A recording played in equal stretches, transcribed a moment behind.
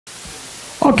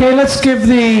Okay, let's give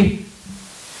the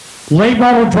late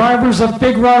model drivers a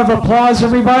big round of applause,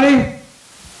 everybody.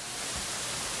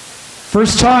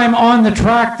 First time on the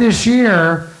track this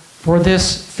year for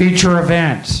this feature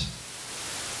event.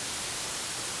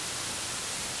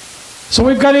 So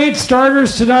we've got 8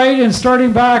 starters tonight, and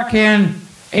starting back in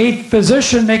 8th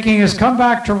position, making his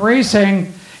comeback to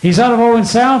racing, he's out of Owen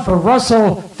Sound for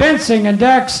Russell Fencing and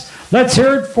Decks. Let's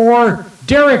hear it for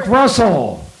Derek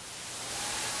Russell.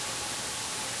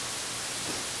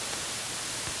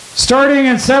 Starting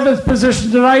in 7th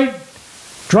position tonight,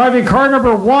 driving car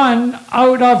number 1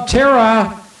 out of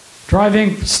Terra,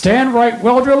 driving Stand Right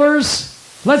Well Drillers.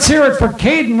 Let's hear it for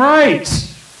Caden Wright.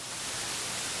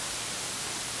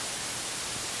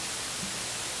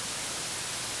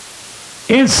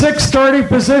 In 6th starting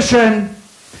position,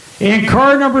 in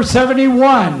car number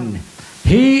 71,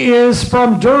 he is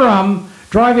from Durham,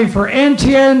 driving for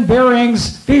NTN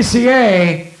Bearings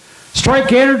BCA,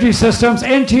 Strike Energy Systems,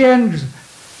 NTN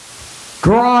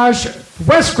Garage,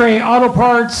 West Gray Auto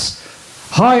Parts,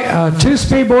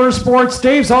 Two-Speed Motorsports,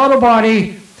 Dave's Auto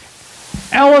Body,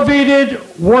 Elevated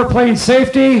Warplane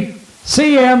Safety,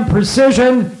 CM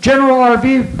Precision, General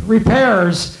RV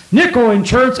Repairs, Nickel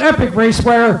Insurance, Epic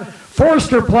Racewear,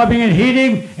 Forster Plumbing and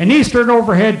Heating, and Eastern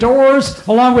Overhead Doors,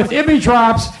 along with Image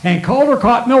Drops and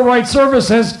Caldercott Millwright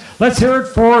Services. Let's hear it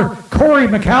for Corey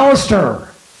McAllister.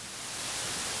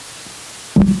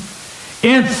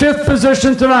 In 5th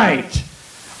position tonight,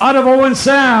 out of Owen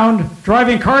Sound,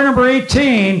 driving car number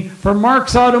 18 for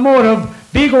Marks Automotive,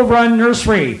 Beagle Run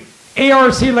Nursery,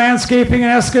 ARC Landscaping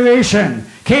and Excavation,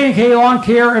 K&K Lawn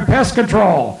Care and Pest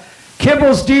Control,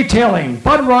 Kibbles Detailing,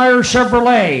 Budweiser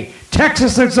Chevrolet,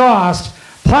 Texas Exhaust,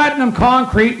 Platinum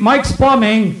Concrete, Mike's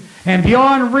Plumbing, and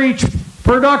Beyond Reach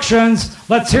Productions.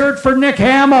 Let's hear it for Nick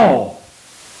Hamill.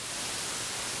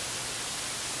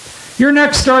 Your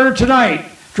next starter tonight,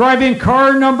 driving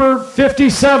car number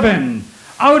 57,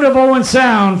 out of Owen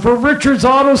Sound for Richards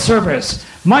Auto Service,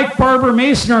 Mike Barber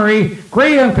Masonry,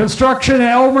 Graham Construction, and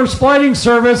Elmer's Flighting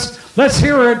Service. Let's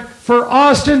hear it for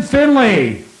Austin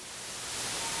Finley.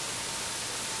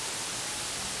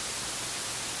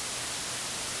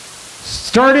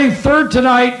 Starting 3rd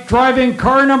tonight, driving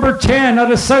car number 10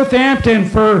 out of Southampton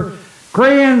for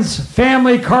Graham's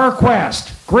Family Car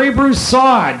Quest, Grey Bruce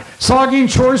Sod, Sogging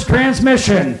Shores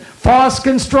Transmission, Foss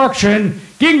Construction,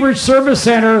 Gingrich Service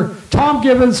Center, Tom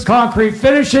Gibbons Concrete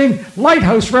Finishing,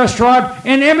 Lighthouse Restaurant,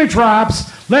 and Image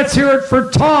Wraps. Let's hear it for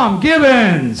Tom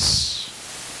Gibbons.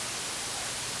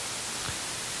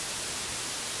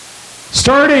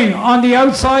 Starting on the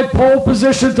outside pole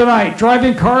position tonight,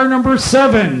 driving car number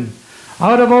 7,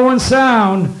 out of Owen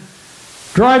Sound,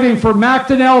 driving for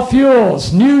McDonnell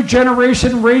Fuels, New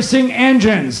Generation Racing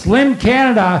Engines, Lynn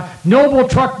Canada, Noble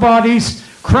Truck Bodies,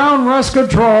 Crown Rust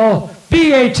Control,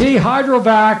 BAT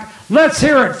Hydrovac. Let's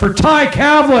hear it for Ty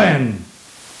Cavalin.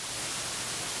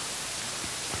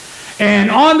 And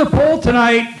on the pole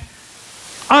tonight,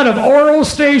 out of Oro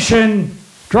Station,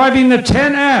 driving the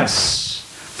 10S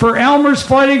for Elmer's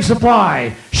Fighting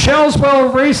Supply,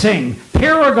 Shellswell Racing,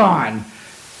 Paragon,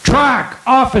 Track,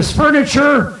 Office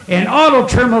Furniture, and Auto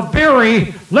Trim of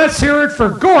Barrie. Let's hear it for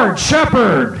Gord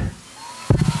Shepherd.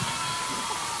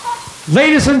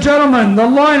 Ladies and gentlemen, the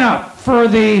lineup for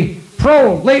the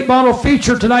Pro Late Model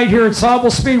feature tonight here at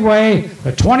Sauble Speedway,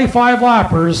 the 25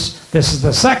 lappers. This is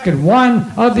the second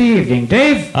one of the evening.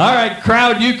 Dave? All right,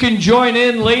 crowd, you can join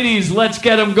in. Ladies, let's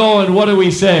get them going. What do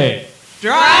we say?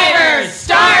 Drivers,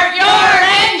 start your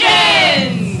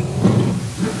engines!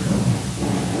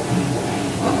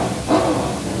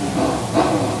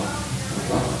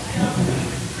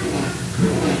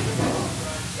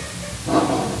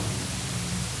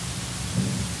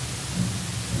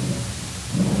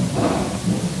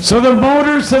 So the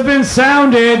motors have been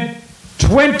sounded.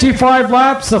 25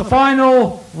 laps, the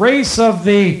final race of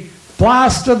the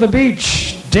Blast of the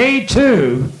Beach, day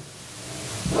 2.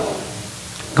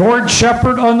 Gord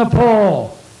Shepherd on the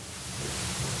pole.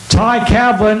 Ty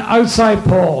Cavalin outside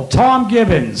pole. Tom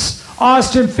Gibbons,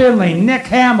 Austin Finley, Nick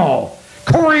Hamill,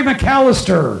 Corey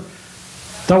McAllister,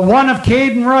 the 1 of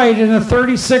Caden Wright, and the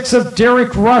 36 of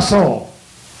Derek Russell.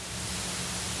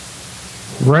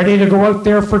 Ready to go out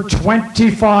there for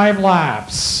 25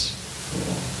 laps.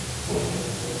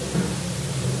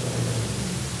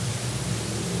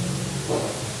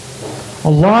 A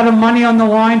lot of money on the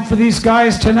line for these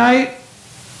guys tonight.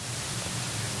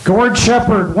 Gord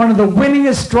Shepherd, one of the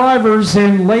winningest drivers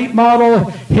in late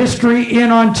model history in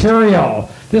Ontario.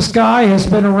 This guy has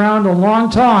been around a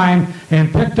long time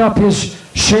and picked up his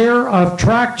share of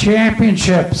track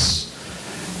championships.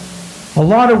 A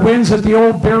lot of wins at the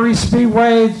old Barrie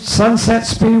Speedway, Sunset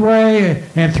Speedway,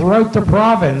 and throughout the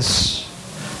province.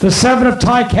 The 7 of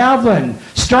Ty Cavalin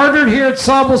started here at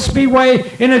Sauble Speedway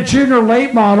in a junior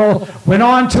late model, went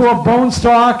on to a bone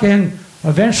stock and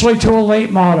eventually to a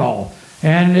late model,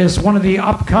 and is one of the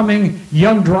upcoming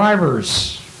young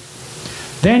drivers.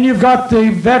 Then you've got the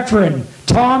veteran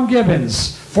Tom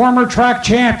Gibbons, former track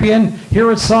champion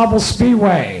here at Sauble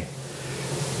Speedway.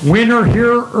 Winner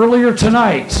here earlier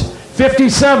tonight.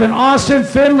 57, Austin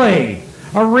Finley,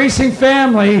 a racing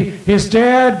family. His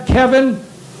dad, Kevin,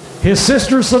 his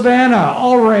sister, Savannah,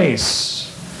 all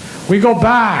race. We go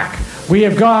back. We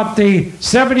have got the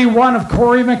 71 of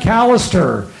Corey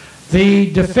McAllister,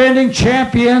 the defending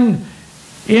champion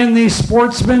in the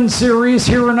Sportsman Series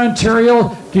here in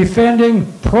Ontario,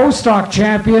 defending Pro Stock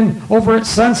champion over at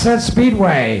Sunset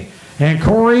Speedway. And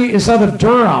Corey is out of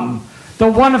Durham.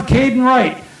 The 1 of Caden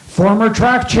Wright, former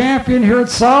track champion here at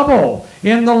Sauble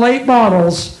in the late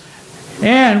models.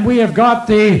 And we have got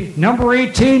the number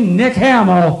 18, Nick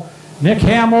Hamill. Nick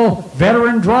Hamill,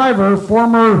 veteran driver,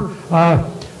 former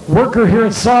worker here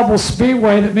at Sauble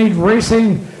Speedway that made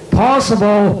racing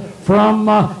possible from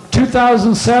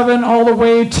 2007 all the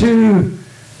way to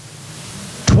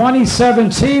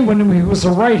 2017 when he was the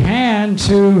right hand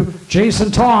to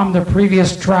Jason Tom, the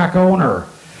previous track owner.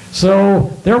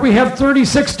 So there we have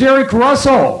 36, Derek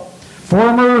Russell,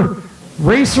 former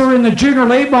racer in the junior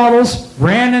late models,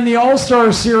 ran in the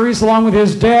All-Star Series along with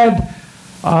his dad.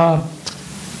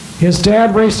 His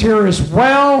dad raced here as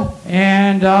well,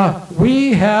 and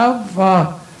we have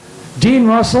Dean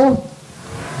Russell,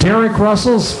 Derek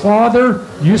Russell's father,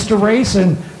 used to race,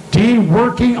 and Dean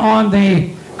working on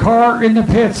the car in the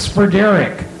pits for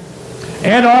Derek.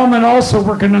 Ed Allman also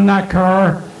working on that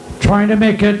car, trying to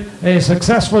make it a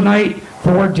successful night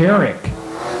for Derek.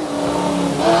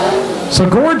 So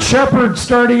Gord Shepherd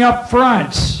starting up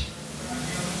front.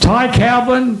 Ty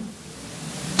Cavalin,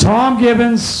 Tom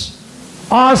Gibbons,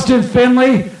 Austin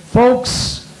Finley.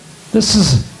 Folks, this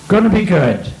is going to be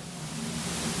good.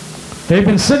 They've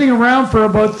been sitting around for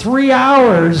about 3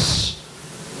 hours.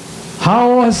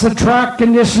 How has the track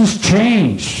conditions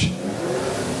changed?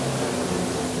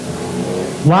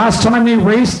 Last time they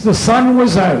raced, the sun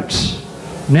was out.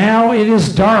 Now it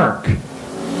is dark.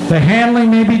 The handling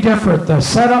may be different. The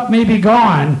setup may be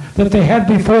gone that they had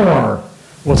before.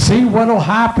 We'll see what will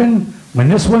happen when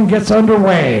this one gets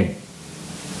underway.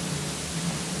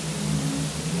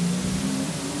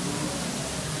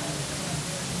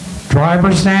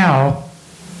 Drivers now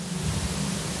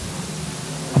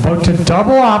about to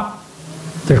double up.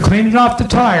 They're cleaning off the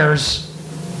tires.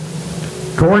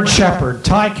 Gord Shepherd,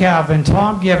 Ty Cavalin,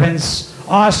 Tom Gibbons,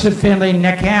 Austin Finley,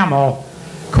 Nick Hamill,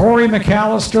 Corey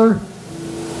McAllister,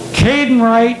 Caden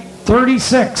Wright,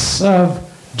 36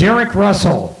 of Derek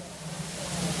Russell.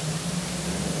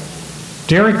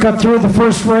 Derek got through the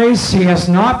first race. He has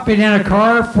not been in a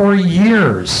car for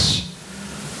years.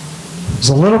 Was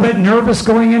a little bit nervous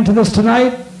going into this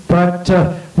tonight, but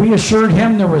we assured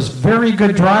him there was very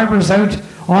good drivers out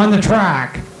on the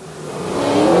track,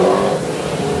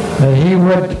 that he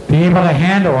would be able to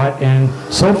handle it, and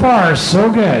so far,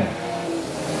 so good.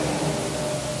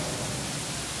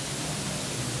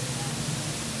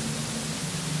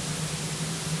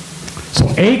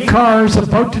 So 8 cars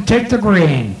about to take the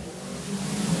green.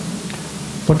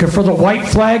 Looking for the white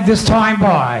flag this time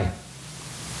by.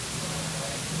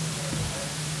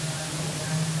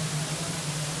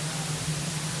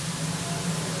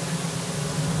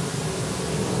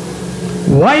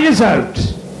 White is out.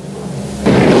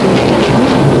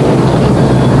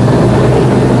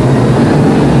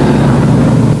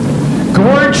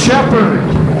 Gord Shepherd,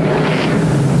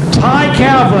 Ty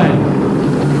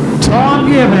Cavalin, Tom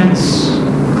Gibbons,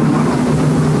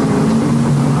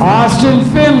 Austin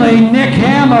Finley, Nick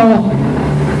Hamill.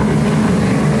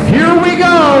 Here we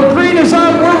go. Green is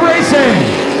up. We're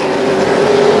racing.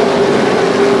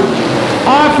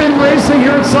 Often racing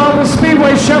here at Sauble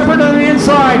Speedway. Shepherd on the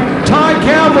inside. Ty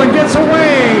Cavalin gets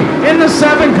away in the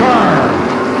 7 car.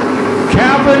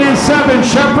 Cavalin in 7,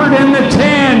 Shepherd in the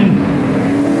 10.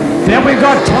 Then we've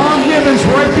got Tom Gibbons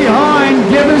right behind.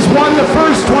 Gibbons won the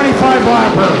first 25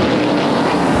 lapper.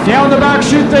 Down the back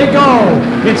chute they go.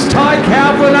 It's Ty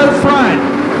Cavalin out front.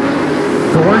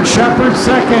 Gord Shepherd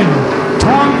second.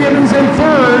 Tom Gibbons in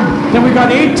third. Then we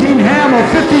got 18 Hamill,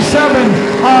 57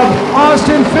 of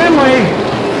Austin Finley.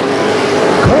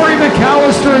 Corey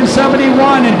McAllister in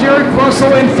 71 and Derek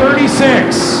Russell in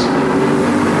 36.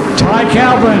 Ty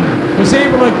Cavalin was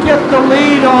able to get the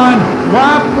lead on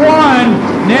lap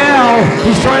 1. Now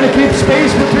he's trying to keep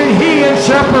space between he and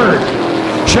Shepherd.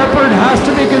 Shepherd has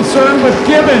to be concerned with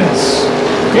Gibbons.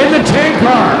 in the 10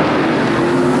 car.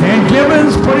 And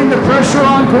Gibbons putting the pressure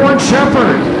on Gord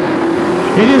Shepherd.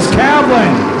 It is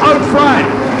Cavalin out front.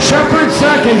 Shepherd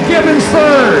second, Gibbons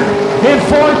third. In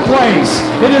fourth place,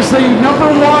 it is the number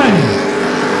 1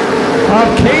 of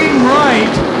Caden Wright.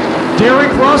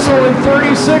 Derek Russell in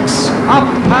 36, up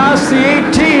past the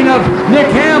 18 of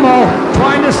Nick Hamill,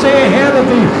 trying to stay ahead of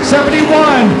the 71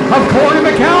 of Corey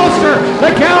McAllister.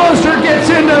 McAllister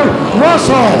gets into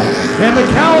Russell, and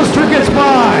McAllister gets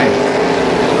by.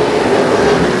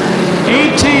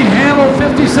 18 Hamill,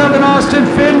 57 Austin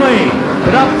Finley,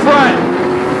 but up front,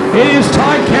 it is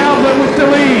Ty Cavalin with the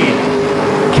lead.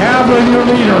 Cavalin, your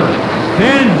leader.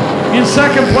 Then, in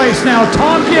second place now,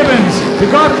 Tom Gibbons,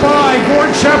 who got by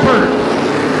Gord Shepherd.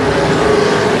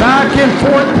 Back in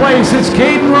fourth place, it's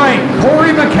Caden Wright.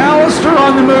 Corey McAllister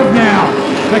on the move now.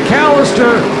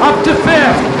 McAllister up to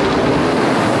fifth.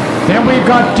 Then we've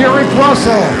got Derek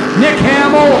Russell, Nick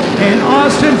Hamill, and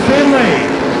Austin Finley.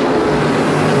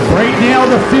 Right now,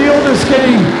 the field is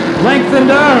getting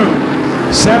lengthened out.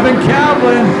 7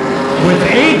 Cavalin with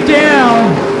 8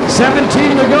 down,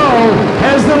 17 to go,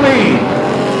 has the lead.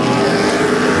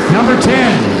 Number 10.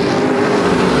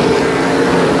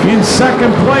 In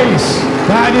second place,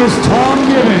 that is Tom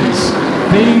Gibbons.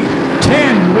 The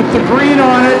 10 with the green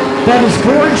on it, that is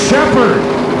Gord Shepherd.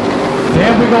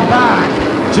 Then we go back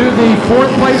to the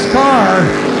fourth place car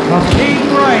of Caden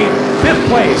Wright. Fifth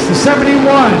place, the 71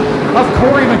 of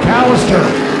Corey McAllister.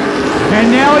 And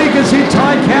now you can see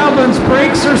Ty Cavalin's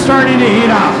brakes are starting to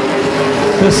heat up.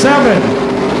 The 7,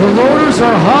 the rotors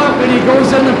are hot, and he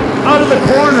goes out of the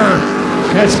corner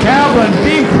as Cavalin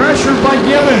being pressured by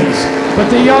Gibbons. But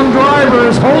the young driver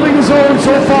is holding his own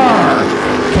so far.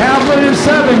 Cavalin in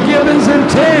 7, Gibbons in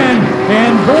 10,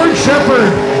 and Gord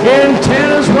Shepherd in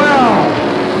 10 as well.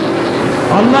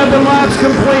 11 laps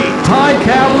complete. Ty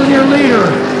Cavalin, your leader.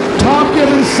 Tom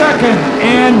Gibbons second,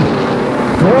 and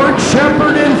Gord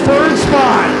Shepherd in third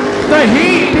spot. The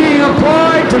heat being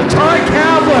applied to Ty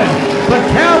Cavalin, but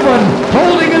Cavalin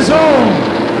holding his own.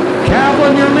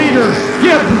 Cavalin, your leader.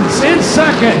 Gibbons in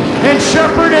second, and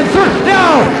Shepherd in third.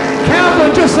 Now,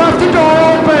 Cavalin just left the door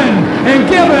open, and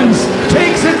Gibbons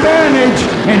takes advantage,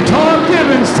 and Tom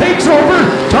Gibbons takes over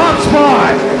top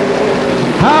spot.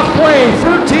 Halfway,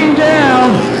 13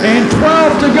 down, and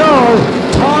 12 to go.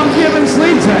 Tom Gibbons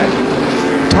leads it.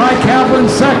 Ty Cavalin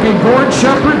second, Gord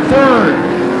Shepherd third.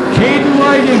 Caden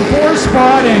Wright in fourth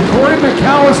spot, and Corey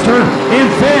McAllister in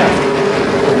fifth.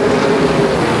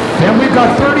 Then we've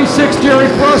got 36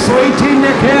 Derek Russell, 18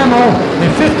 Nick Hamill,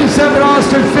 and 57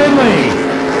 Austin Finley.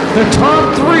 The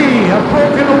top 3 have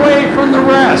broken away from the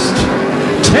rest.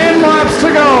 10 laps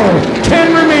to go,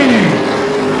 10 remaining.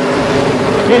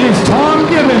 It is Tom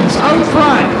Gibbons out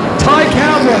front, Ty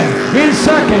Cavalin in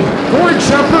second, Gord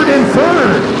Shepherd in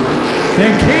third.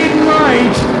 Then Caden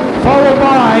Wright, followed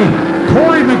by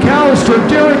Corey McAllister,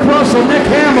 Derek Russell, Nick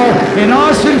Hamill, and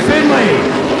Austin Finley.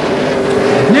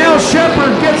 Now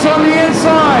Shepherd gets on the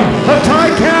inside of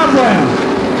Ty Cavalin.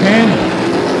 And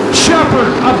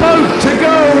Shepherd about to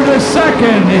go to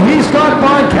second, and he's got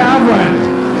by Cavalin.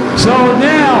 So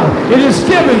now it is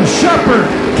Gibbons, Shepherd,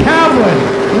 Cavalin,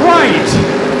 Wright,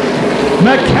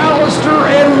 McAllister,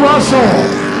 and Russell.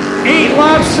 8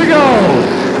 laps to go.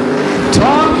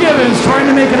 Tom Gibbons trying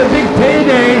to make it a big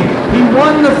payday. He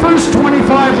won the first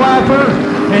 25-lapper,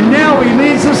 and now he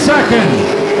leads the second.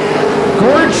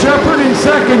 Gord Shepherd in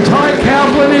second, Ty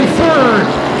Cavalin in third,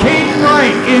 Caden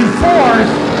Wright in fourth,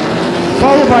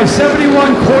 followed by 71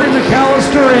 Corey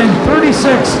McAllister and 36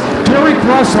 Derek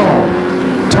Russell.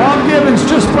 Tom Gibbons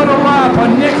just put a lap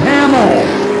on Nick Hamill,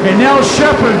 and now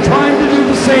Shepherd trying to do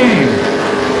the same.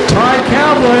 Ty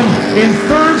Cavalin in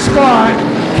third spot,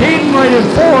 Caden Wright in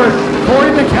fourth, Corey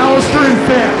McAllister in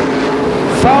fifth.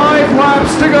 5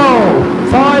 laps to go,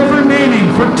 5 remaining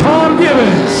for Tom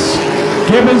Gibbons.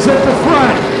 Gibbons at the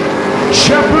front,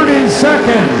 Shepherd in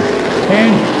second,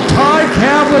 and Ty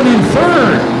Cavalin in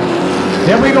third.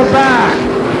 Then we go back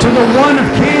to the 1 of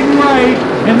Caden Wright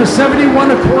and the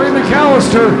 71 of Corey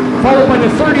McAllister, followed by the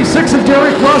 36 of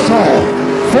Derek Russell.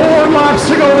 4 laps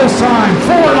to go this time,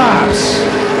 4 laps.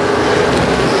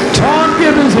 Tom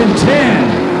Gibbons in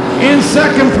 10. In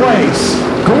second place,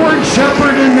 Gord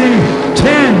Shepherd in the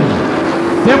 10.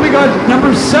 Then we got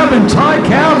number 7, Ty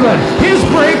Cavalin. His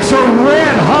brakes are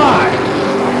red hot.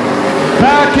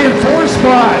 Back in fourth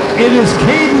spot, it is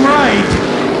Caden Wright,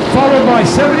 followed by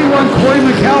 71 Corey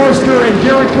McAllister and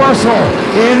Derek Russell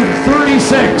in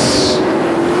 36.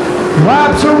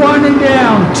 Laps are winding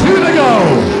down, 2 to go.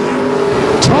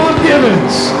 Tom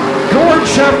Gibbons, Gord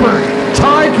Shepherd,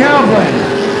 Ty Cavalin,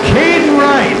 Caden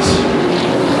Wright,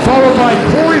 followed by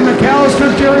Corey McAllister,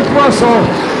 Derek Russell,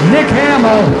 Nick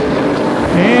Hamill,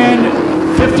 and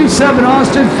 57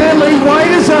 Austin Finley.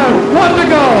 White is out. 1 to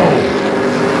go.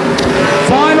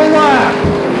 Final lap.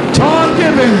 Tom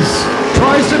Gibbons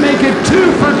tries to make it 2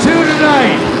 for 2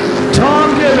 tonight.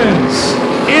 Tom Gibbons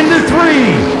into 3,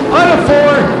 out of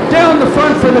 4, down the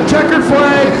front for the checkered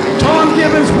flag. Tom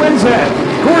Gibbons wins it.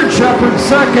 Gord Shepherd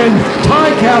second,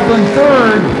 Ty Cavalin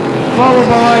third, followed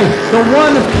by the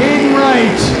 1 of Caden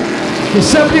Wright, the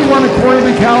 71 of Corey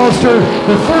McAllister,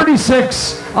 the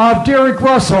 36 of Derek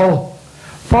Russell,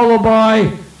 followed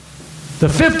by the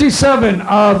 57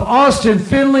 of Austin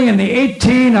Finley and the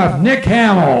 18 of Nick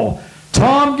Hamill.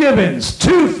 Tom Gibbons,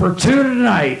 2 for 2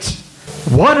 tonight.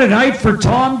 What a night for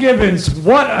Tom Gibbons.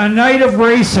 What a night of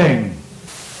racing.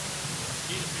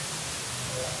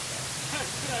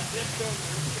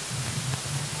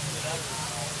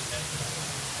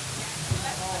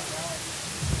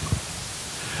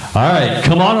 All right,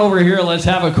 come on over here. Let's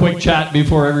have a quick chat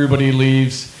before everybody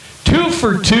leaves. 2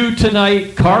 for 2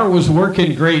 tonight. Car was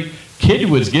working great. Kid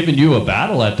was giving you a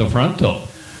battle at the front, though.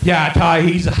 Yeah, Ty,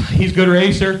 he's a good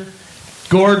racer.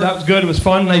 Gord, that was good. It was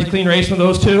fun. Nice, clean race with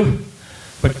those two.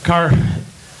 But the car, I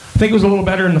think it was a little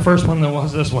better in the first one than it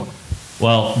was this one.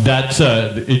 Well, that's,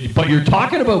 but you're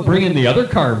talking about bringing the other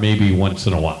car maybe once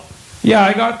in a while. Yeah,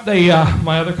 I got the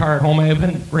my other car at home. I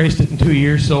haven't raced it in 2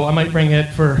 years, so I might bring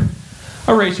it for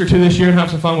a race or two this year and have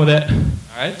some fun with it.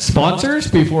 All right, sponsors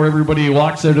before everybody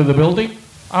walks out of the building.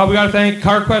 We got to thank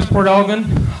CarQuest Port Elgin,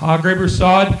 Graber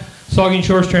Sod, Sauging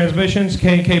Shores Transmissions,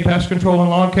 K&K Pest Control and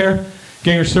Lawn Care,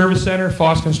 Ganger Service Center,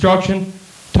 Foss Construction,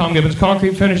 Tom Gibbons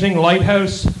Concrete Finishing,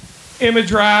 Lighthouse,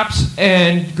 Image Wraps,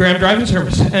 and Graham Driving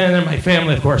Service, and then my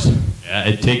family, of course. Yeah,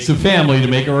 it takes a family to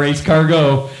make a race car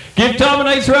go. Give Tom a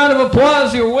nice round of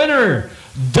applause, your winner,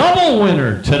 double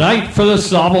winner tonight for the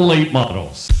Sauble Late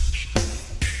Models.